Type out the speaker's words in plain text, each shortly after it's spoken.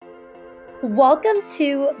Welcome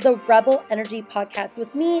to the Rebel Energy Podcast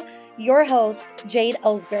with me, your host, Jade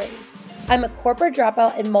Ellsbury. I'm a corporate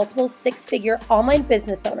dropout and multiple six-figure online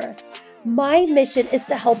business owner. My mission is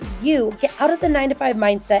to help you get out of the 9-to-5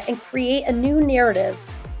 mindset and create a new narrative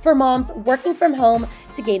for moms working from home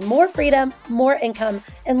to gain more freedom, more income,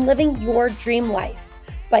 and living your dream life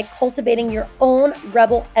by cultivating your own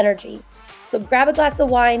rebel energy. So grab a glass of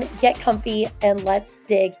wine, get comfy, and let's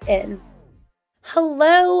dig in.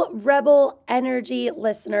 Hello, Rebel Energy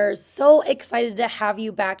listeners. So excited to have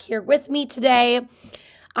you back here with me today.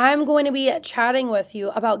 I'm going to be chatting with you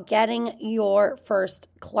about getting your first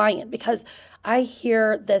client because I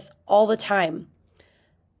hear this all the time.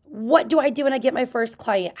 What do I do when I get my first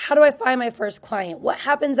client? How do I find my first client? What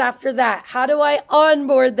happens after that? How do I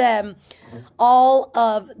onboard them? All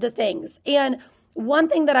of the things. And one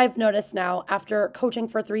thing that I've noticed now after coaching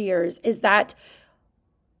for 3 years is that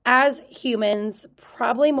as humans,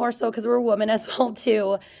 probably more so because we're women as well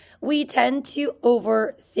too, we tend to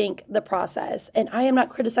overthink the process. And I am not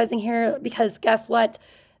criticizing here because guess what?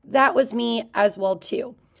 That was me as well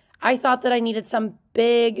too. I thought that I needed some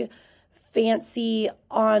big, fancy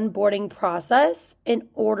onboarding process in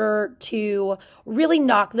order to really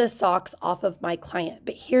knock the socks off of my client.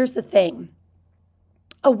 But here's the thing.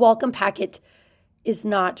 A welcome packet is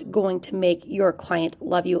not going to make your client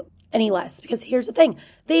love you any less, because here's the thing.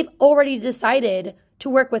 They've already decided to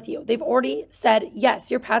work with you. They've already said, yes,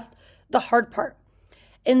 you're past the hard part.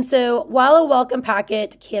 And so while a welcome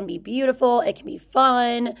packet can be beautiful, it can be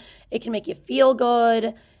fun, it can make you feel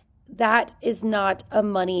good, that is not a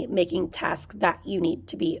money-making task that you need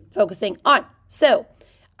to be focusing on. So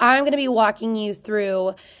I'm going to be walking you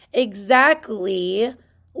through exactly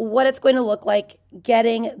what it's going to look like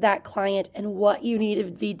getting that client and what you need to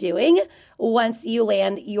be doing once you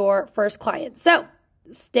land your first client. So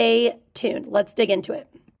stay tuned. Let's dig into it.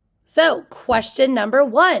 So question number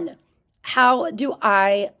 1, how do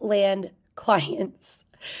I land clients?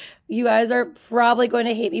 You guys are probably going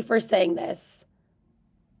to hate me for saying this,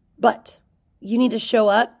 but you need to show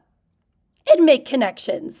up and make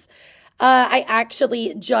connections. I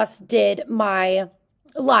actually just did my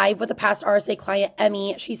live with a past RSA client,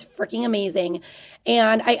 Emmy. She's freaking amazing.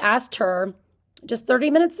 And I asked her just 30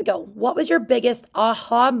 minutes ago, what was your biggest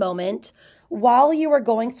aha moment while you were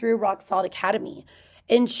going through Rock Solid Academy?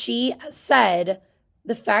 And she said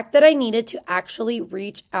the fact that I needed to actually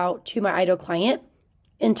reach out to my ideal client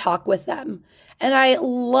and talk with them. And I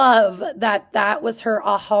love that that was her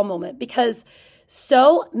aha moment, because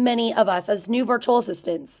so many of us as new virtual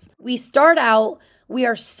assistants, we start out, we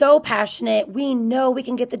are so passionate. We know we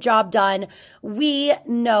can get the job done. We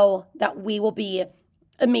know that we will be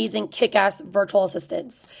amazing, kick-ass virtual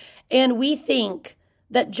assistants. And we think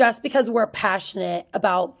that just because we're passionate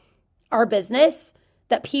about our business,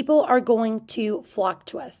 that people are going to flock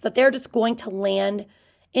to us, that they're just going to land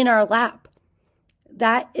in our lap.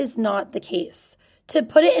 That is not the case. To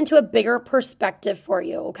put it into a bigger perspective for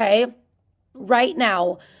you, okay? Right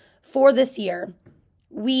now, for this year,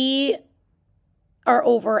 we are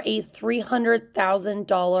over a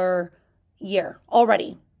 $300,000 year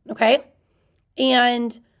already, okay?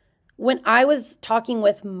 And when I was talking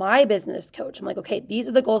with my business coach, I'm like, okay, these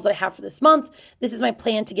are the goals that I have for this month. This is my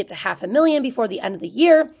plan to get to $500,000 before the end of the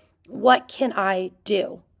year. What can I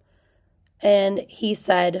do? And he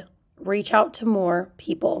said, reach out to more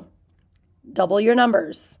people, double your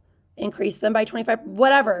numbers, increase them by 25,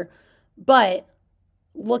 whatever. But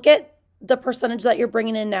look at the percentage that you're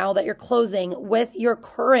bringing in now that you're closing with your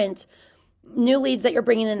current new leads that you're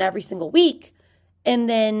bringing in every single week. And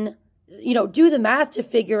then, do the math to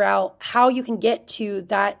figure out how you can get to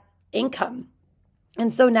that income.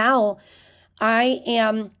 And so now I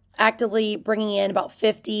am actively bringing in about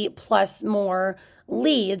 50 plus more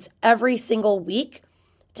leads every single week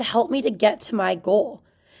to help me to get to my goal.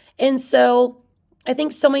 And so I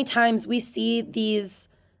think so many times we see these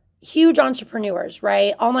huge entrepreneurs,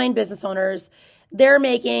 right? Online business owners, they're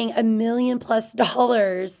making $1 million+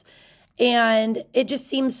 and it just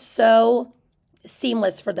seems so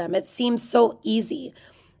seamless for them. It seems so easy.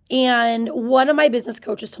 And one of my business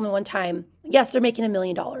coaches told me one time, yes, they're making $1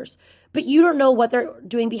 million, but you don't know what they're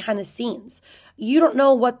doing behind the scenes. You don't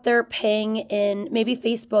know what they're paying in maybe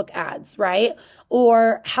Facebook ads, right?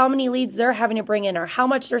 Or how many leads they're having to bring in, or how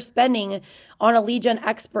much they're spending on a lead gen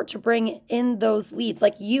expert to bring in those leads.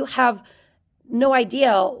 Like, you have no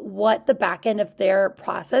idea what the back end of their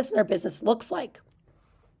process and their business looks like.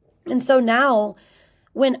 And so now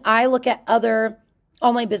when I look at other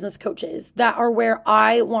online business coaches that are where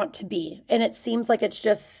I want to be, and it seems like it's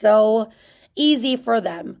just so easy for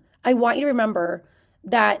them, I want you to remember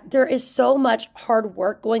that there is so much hard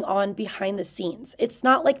work going on behind the scenes. It's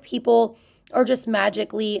not like people are just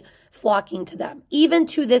magically flocking to them. Even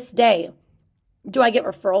to this day, do I get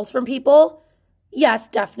referrals from people? Yes,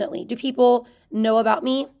 definitely. Do people know about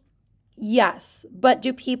me? Yes. But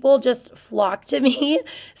do people just flock to me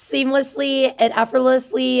seamlessly and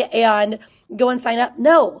effortlessly and go and sign up?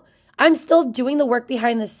 No. I'm still doing the work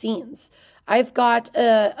behind the scenes. I've got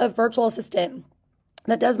a virtual assistant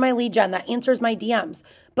that does my lead gen, that answers my DMs,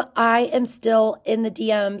 but I am still in the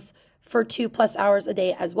DMs for 2+ hours a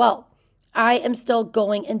day as well. I am still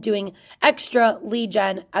going and doing extra lead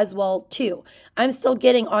gen as well too. I'm still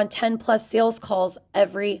getting on 10+ sales calls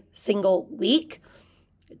every single week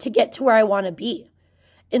to get to where I want to be.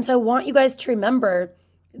 And so I want you guys to remember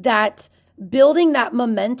that building that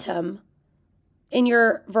momentum in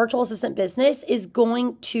your virtual assistant business is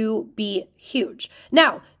going to be huge.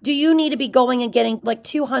 Now, do you need to be going and getting like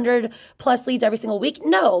 200+ leads every single week?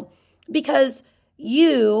 No, because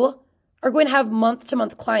you are going to have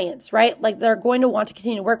month-to-month clients, right? Like they're going to want to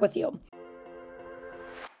continue to work with you.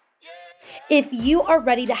 If you are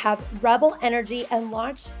ready to have rebel energy and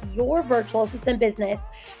launch your virtual assistant business,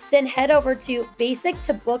 then head over to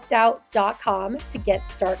basictobooked.com to get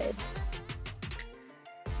started.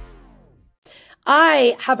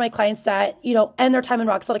 I have my clients that, end their time in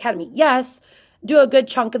Rock Solid Academy. Yes. Do a good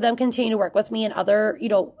chunk of them continue to work with me in other,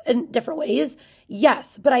 in different ways?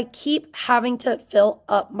 Yes. But I keep having to fill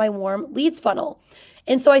up my warm leads funnel.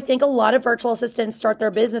 And so I think a lot of virtual assistants start their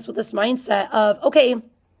business with this mindset of, okay,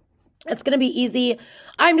 it's going to be easy.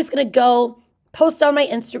 I'm just going to go post on my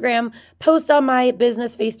Instagram, post on my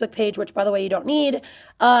business Facebook page, which by the way, you don't need.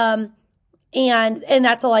 And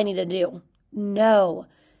that's all I need to do. No,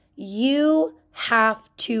 you have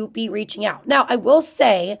to be reaching out. Now, I will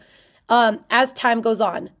say, as time goes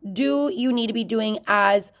on, do you need to be doing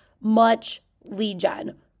as much lead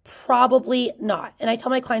gen? Probably not. And I tell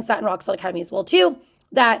my clients that in Rock Solid Academy as well too,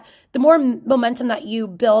 that the more momentum that you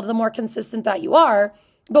build, the more consistent that you are.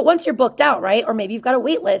 But once you're booked out, right? Or maybe you've got a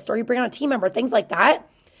wait list or you bring on a team member, things like that,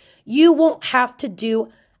 you won't have to do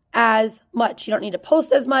as much. You don't need to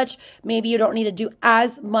post as much. Maybe you don't need to do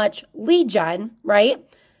as much lead gen, right?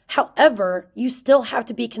 However, you still have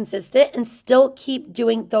to be consistent and still keep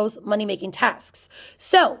doing those money-making tasks.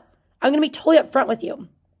 So I'm going to be totally upfront with you.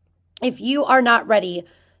 If you are not ready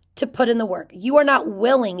to put in the work, you are not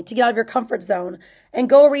willing to get out of your comfort zone and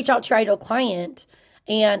go reach out to your ideal client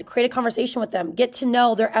and create a conversation with them, get to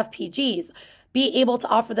know their FPGs, be able to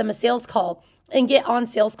offer them a sales call and get on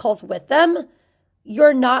sales calls with them,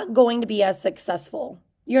 you're not going to be as successful.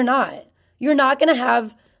 You're not. You're not going to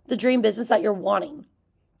have the dream business that you're wanting.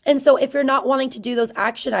 And so if you're not wanting to do those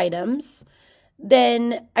action items,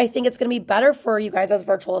 then I think it's going to be better for you guys as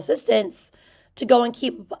virtual assistants to go and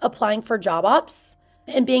keep applying for job ops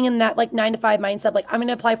and being in that 9-to-5 mindset, I'm going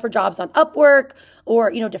to apply for jobs on Upwork or,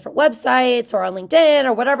 different websites or on LinkedIn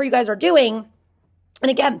or whatever you guys are doing. And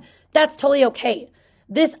again, that's totally okay.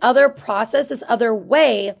 This other process, this other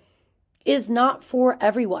way is not for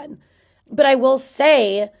everyone. But I will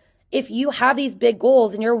say, if you have these big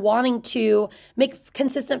goals and you're wanting to make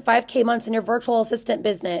consistent 5K months in your virtual assistant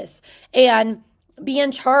business and be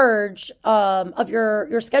in charge of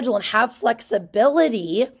your schedule and have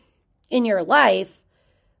flexibility in your life,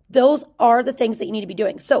 those are the things that you need to be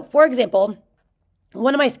doing. So for example,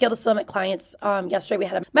 one of my Scale to Summit clients, yesterday we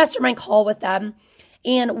had a mastermind call with them,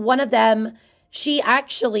 and one of them, she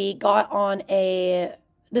actually got on a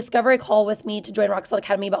discovery call with me to join Rock Solid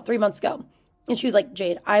Academy about 3 months ago. And she was like,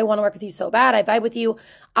 Jade, I want to work with you so bad. I vibe with you.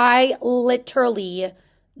 I literally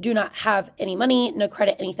do not have any money, no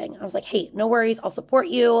credit, anything. I was like, hey, no worries. I'll support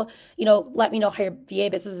you. Let me know how your VA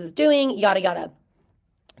business is doing, yada, yada.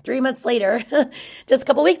 3 months later, just a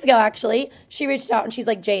couple weeks ago, actually, she reached out and she's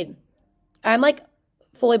like, Jade, I'm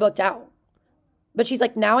fully booked out. But she's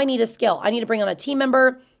like, now I need a skill. I need to bring on a team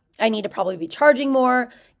member. I need to probably be charging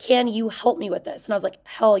more. Can you help me with this? And I was like,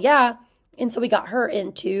 hell yeah. And so we got her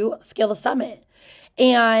into Scale to Summit.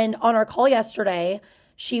 And on our call yesterday,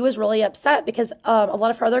 she was really upset because a lot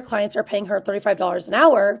of her other clients are paying her $35 an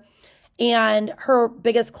hour. And her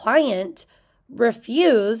biggest client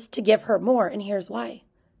refused to give her more. And here's why.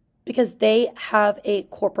 Because they have a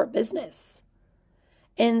corporate business.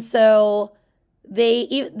 And so they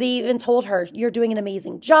even told her, you're doing an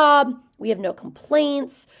amazing job. We have no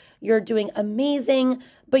complaints. You're doing amazing,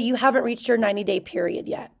 but you haven't reached your 90-day period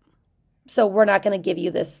yet. So we're not going to give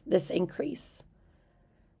you this increase.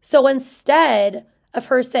 So instead of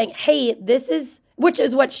her saying, hey, which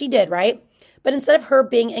is what she did, right? But instead of her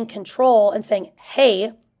being in control and saying,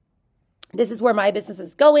 hey, this is where my business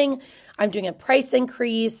is going, I'm doing a price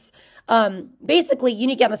increase, basically you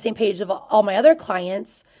need to get on the same page of all my other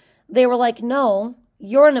clients. They were like, no,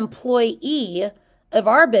 you're an employee of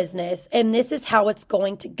our business and this is how it's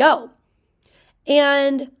going to go.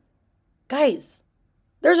 And guys,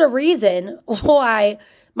 there's a reason why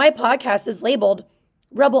my podcast is labeled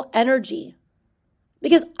Rebel Energy,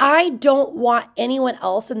 because I don't want anyone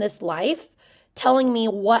else in this life telling me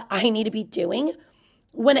what I need to be doing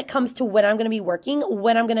when it comes to when I'm going to be working,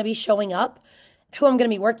 when I'm going to be showing up, who I'm going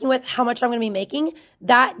to be working with, how much I'm going to be making.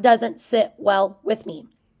 That doesn't sit well with me.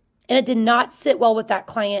 And it did not sit well with that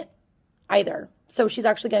client either. So she's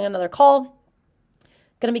actually getting another call,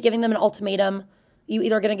 going to be giving them an ultimatum. You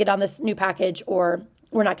either going to get on this new package or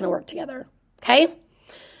we're not going to work together. Okay?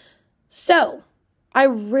 So I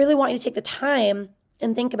really want you to take the time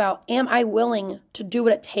and think about, am I willing to do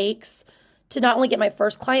what it takes to not only get my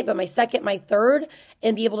first client, but my second, my third,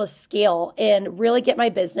 and be able to scale and really get my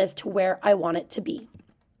business to where I want it to be?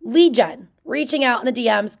 Lead gen, reaching out in the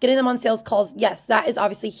DMs, getting them on sales calls. Yes, that is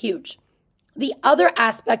obviously huge. The other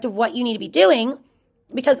aspect of what you need to be doing,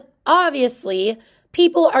 because obviously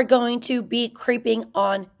people are going to be creeping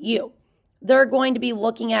on you. They're going to be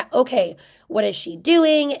looking at, okay, what is she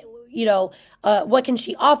doing? What can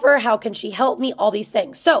she offer? How can she help me? All these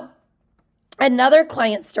things. So another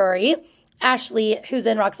client story, Ashley, who's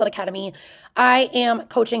in Rock Solid Academy, I am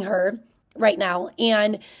coaching her right now,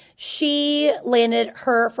 and she landed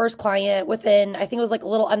her first client within, I think it was like a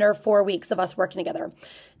little under 4 weeks of us working together.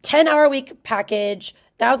 10-hour week package,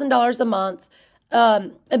 $1,000 a month.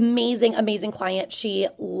 Amazing, amazing client. She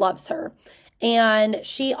loves her. And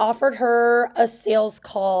she offered her a sales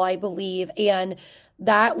call, I believe. And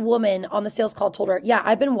that woman on the sales call told her, yeah,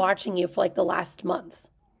 I've been watching you for like the last month.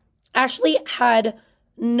 Ashley had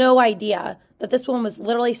no idea that this woman was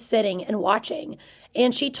literally sitting and watching.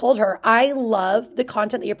 And she told her, I love the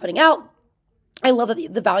content that you're putting out. I love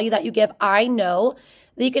the value that you give. I know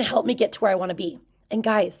that you can help me get to where I want to be. And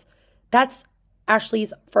guys, that's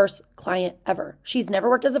Ashley's first client ever. She's never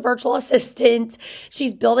worked as a virtual assistant.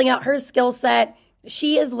 She's building out her skill set.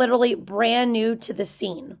 She is literally brand new to the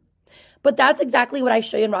scene. But that's exactly what I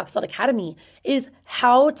show you in Rock Solid Academy, is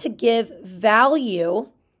how to give value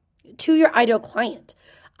to your ideal client.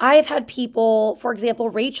 I've had people, for example,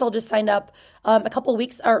 Rachel just signed up 2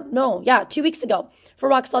 weeks ago for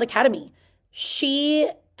Rock Solid Academy. She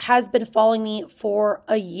has been following me for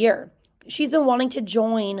a year. She's been wanting to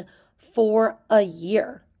join for a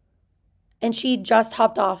year. And she just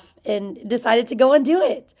hopped off and decided to go and do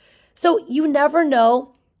it. So you never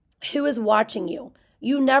know who is watching you.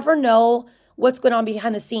 You never know what's going on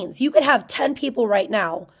behind the scenes. You could have 10 people right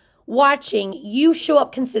now watching you show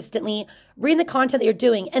up consistently, reading the content that you're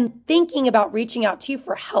doing, and thinking about reaching out to you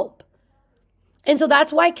for help. And so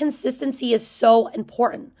that's why consistency is so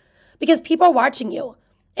important, because people are watching you.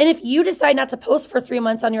 And if you decide not to post for 3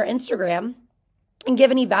 months on your Instagram and give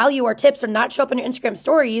any value or tips or not show up on your Instagram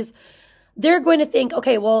stories, they're going to think,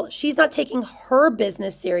 okay, well, she's not taking her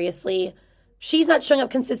business seriously. She's not showing up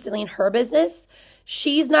consistently in her business.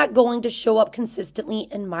 She's not going to show up consistently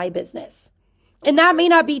in my business. And that may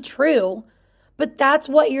not be true, but that's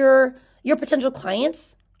what your potential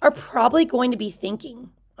clients are probably going to be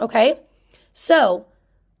thinking, okay? So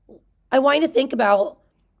I want you to think about,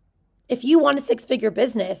 if you want a 6-figure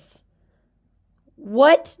business,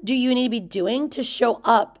 what do you need to be doing to show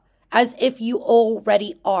up as if you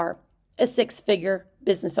already are a 6-figure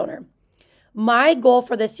business owner? My goal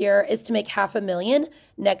for this year is to make $500,000.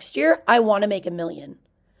 Next year, I want to make $1 million.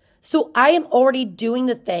 So I am already doing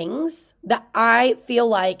the things that I feel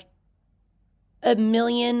like $1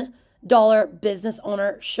 million business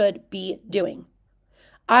owner should be doing.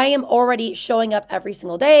 I am already showing up every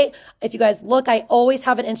single day. If you guys look, I always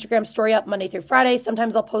have an Instagram story up Monday through Friday.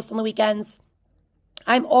 Sometimes I'll post on the weekends.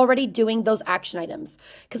 I'm already doing those action items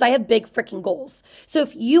because I have big freaking goals. So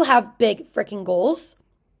if you have big freaking goals,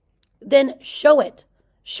 then show it.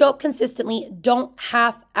 Show up consistently. Don't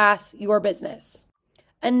half-ass your business.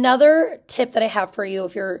 Another tip that I have for you,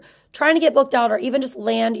 if you're trying to get booked out or even just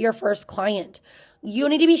land your first client, you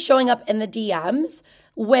need to be showing up in the DMs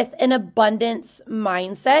with an abundance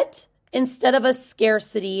mindset instead of a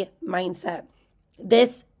scarcity mindset.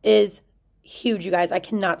 This is huge, you guys. I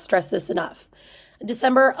cannot stress this enough.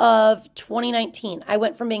 December of 2019, I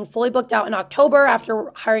went from being fully booked out in October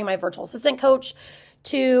after hiring my virtual assistant coach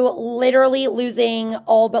to literally losing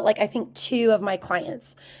all but I think 2 of my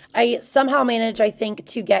clients. I somehow managed, I think,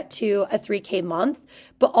 to get to a 3K month,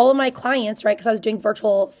 but all of my clients, right, because I was doing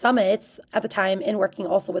virtual summits at the time and working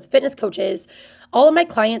also with fitness coaches, all of my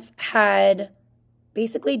clients had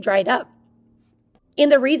basically dried up.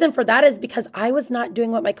 And the reason for that is because I was not doing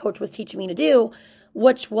what my coach was teaching me to do,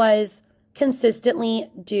 which was consistently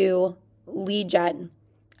do lead gen.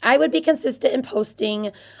 I would be consistent in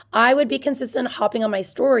posting. I would be consistent in hopping on my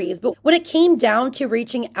stories. But when it came down to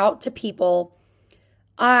reaching out to people,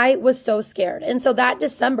 I was so scared. And so that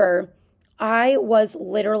December, I was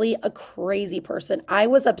literally a crazy person. I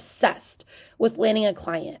was obsessed with landing a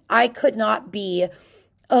client. I could not be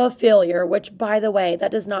a failure, which, by the way,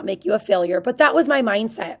 that does not make you a failure, but that was my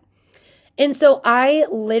mindset. And so I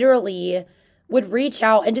literally would reach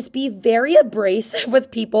out and just be very abrasive with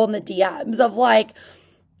people in the DMs of like,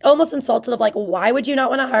 almost insulted of like, why would you not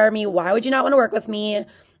want to hire me? Why would you not want to work with me?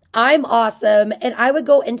 I'm awesome. And I would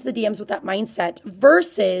go into the DMs with that mindset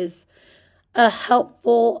versus a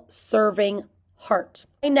helpful, serving heart.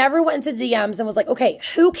 I never went into DMs and was like, okay,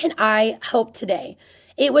 who can I help today?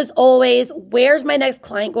 It was always, where's my next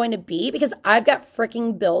client going to be? Because I've got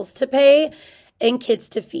freaking bills to pay and kids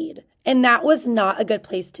to feed. And that was not a good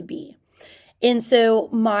place to be. And so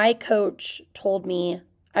my coach told me,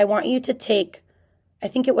 I want you to take, I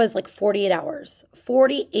think it was like 48 hours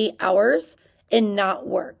and not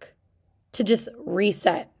work to just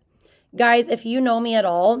reset. Guys, if you know me at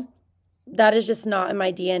all, that is just not in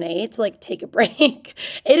my DNA to like take a break.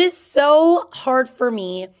 It is so hard for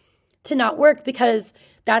me to not work because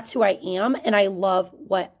that's who I am and I love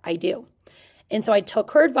what I do. And so I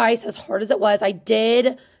took her advice as hard as it was. I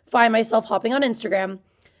did find myself hopping on Instagram,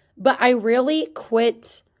 but I really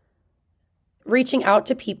quit reaching out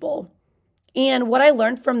to people. And what I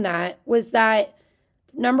learned from that was that,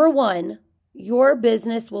 number one, your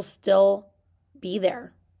business will still be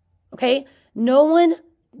there, okay? No one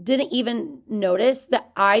didn't even notice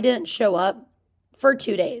that I didn't show up for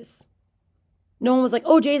 2 days. No one was like,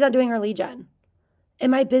 oh, Jay's not doing her lead gen.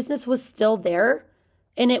 And my business was still there,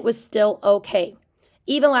 and it was still okay.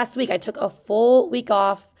 Even last week, I took a full week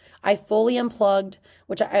off. I fully unplugged,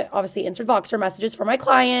 which I obviously answered Voxer messages for my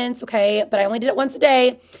clients, okay? But I only did it once a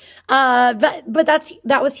day. But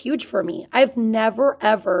that was huge for me. I've never,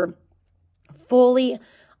 ever fully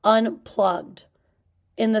unplugged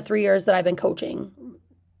in the 3 years that I've been coaching,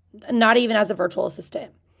 not even as a virtual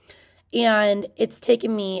assistant. And it's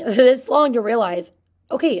taken me this long to realize,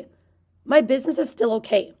 okay, my business is still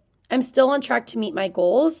okay. I'm still on track to meet my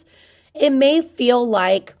goals. It may feel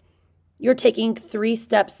like you're taking 3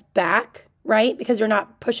 steps back, right? Because you're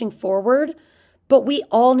not pushing forward, but we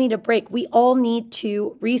all need a break. We all need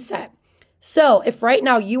to reset. So if right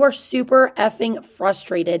now you are super effing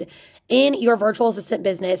frustrated in your virtual assistant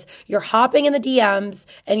business, you're hopping in the DMs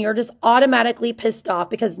and you're just automatically pissed off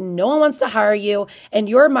because no one wants to hire you and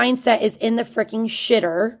your mindset is in the freaking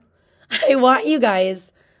shitter, I want you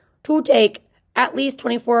guys to take at least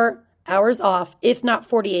 24 hours off, if not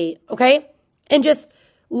 48, okay? And just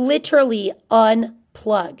literally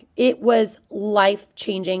unplug. It was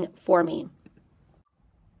life-changing for me.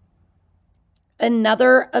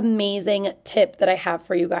 Another amazing tip that I have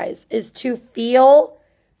for you guys is to feel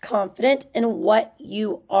confident in what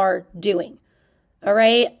you are doing. All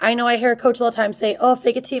right? I know I hear a coach all the time say, oh,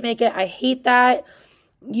 fake it till you make it. I hate that.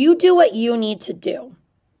 You do what you need to do.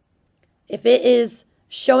 If it is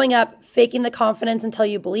showing up, faking the confidence until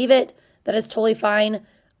you believe it, that is totally fine.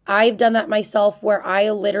 I've done that myself where I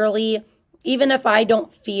literally, even if I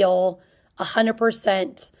don't feel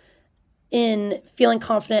 100% in feeling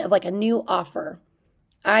confident of like a new offer,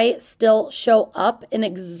 I still show up and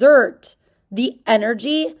exert the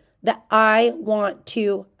energy that I want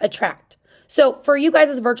to attract. So for you guys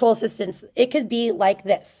as virtual assistants, it could be like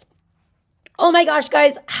this. Oh my gosh,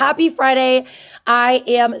 guys, happy Friday. I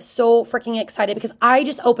am so freaking excited because I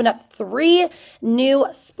just opened up 3 new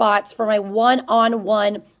spots for my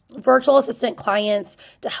one-on-one virtual assistant clients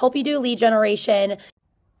to help you do lead generation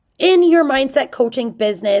in your mindset coaching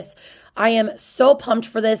business. I am so pumped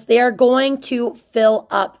for this. They are going to fill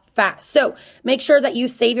up fast. So make sure that you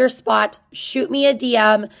save your spot, shoot me a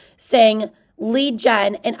DM saying lead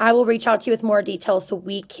gen, and I will reach out to you with more details so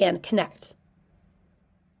we can connect.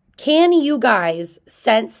 Can you guys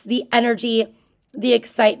sense the energy, the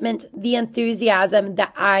excitement, the enthusiasm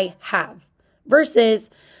that I have?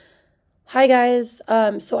 Versus, hi guys,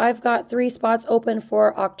 so I've got 3 spots open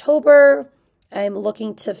for October. I'm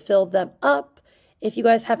looking to fill them up. If you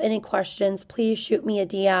guys have any questions, please shoot me a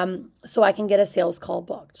DM so I can get a sales call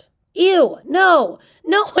booked. Ew, no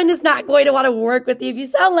one is not going to want to work with you if you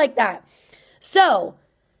sound like that. So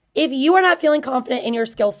if you are not feeling confident in your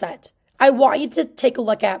skill set, I want you to take a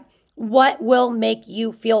look at what will make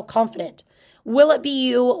you feel confident. Will it be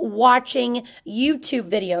you watching YouTube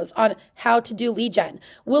videos on how to do lead gen?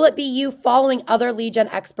 Will it be you following other lead gen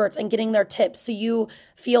experts and getting their tips so you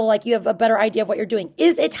feel like you have a better idea of what you're doing?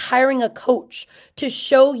 Is it hiring a coach to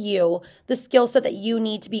show you the skill set that you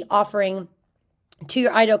need to be offering to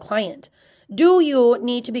your ideal client? Do you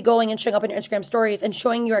need to be going and showing up in your Instagram stories and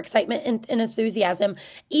showing your excitement and enthusiasm,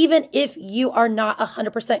 even if you are not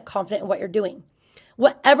 100% confident in what you're doing?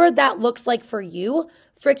 Whatever that looks like for you,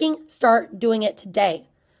 freaking start doing it today.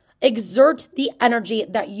 Exert the energy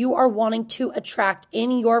that you are wanting to attract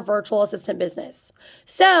in your virtual assistant business.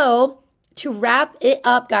 So, to wrap it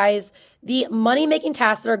up, guys, the money-making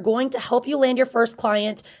tasks that are going to help you land your first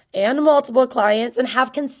client and multiple clients and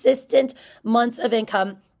have consistent months of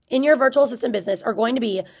income in your virtual assistant business are going to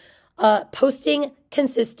be posting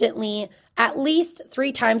consistently at least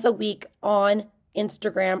 3 times a week on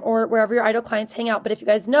Instagram or wherever your ideal clients hang out. But if you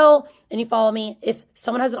guys know and you follow me, if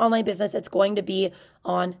someone has an online business, it's going to be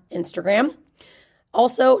on Instagram.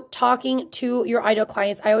 Also, talking to your ideal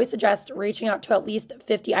clients, I always suggest reaching out to at least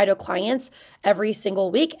 50 ideal clients every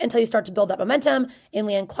single week until you start to build that momentum and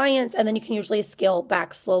land clients, and then you can usually scale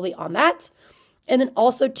back slowly on that. And then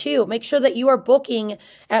also, too, make sure that you are booking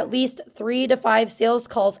at least 3 to 5 sales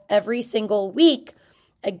calls every single week,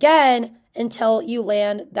 again, until you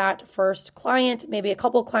land that first client, maybe a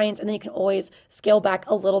couple clients, and then you can always scale back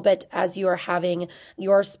a little bit as you are having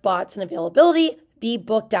your spots and availability be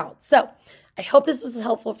booked out. So I hope this was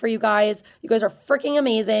helpful for you guys. You guys are freaking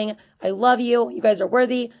amazing. I love you. You guys are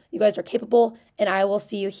worthy. You guys are capable, and I will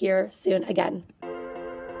see you here soon again.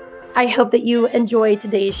 I hope that you enjoyed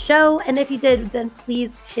today's show, and if you did, then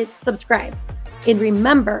please hit subscribe. And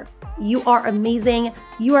remember, you are amazing,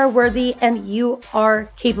 you are worthy, and you are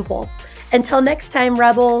capable. Until next time,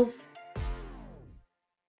 Rebels.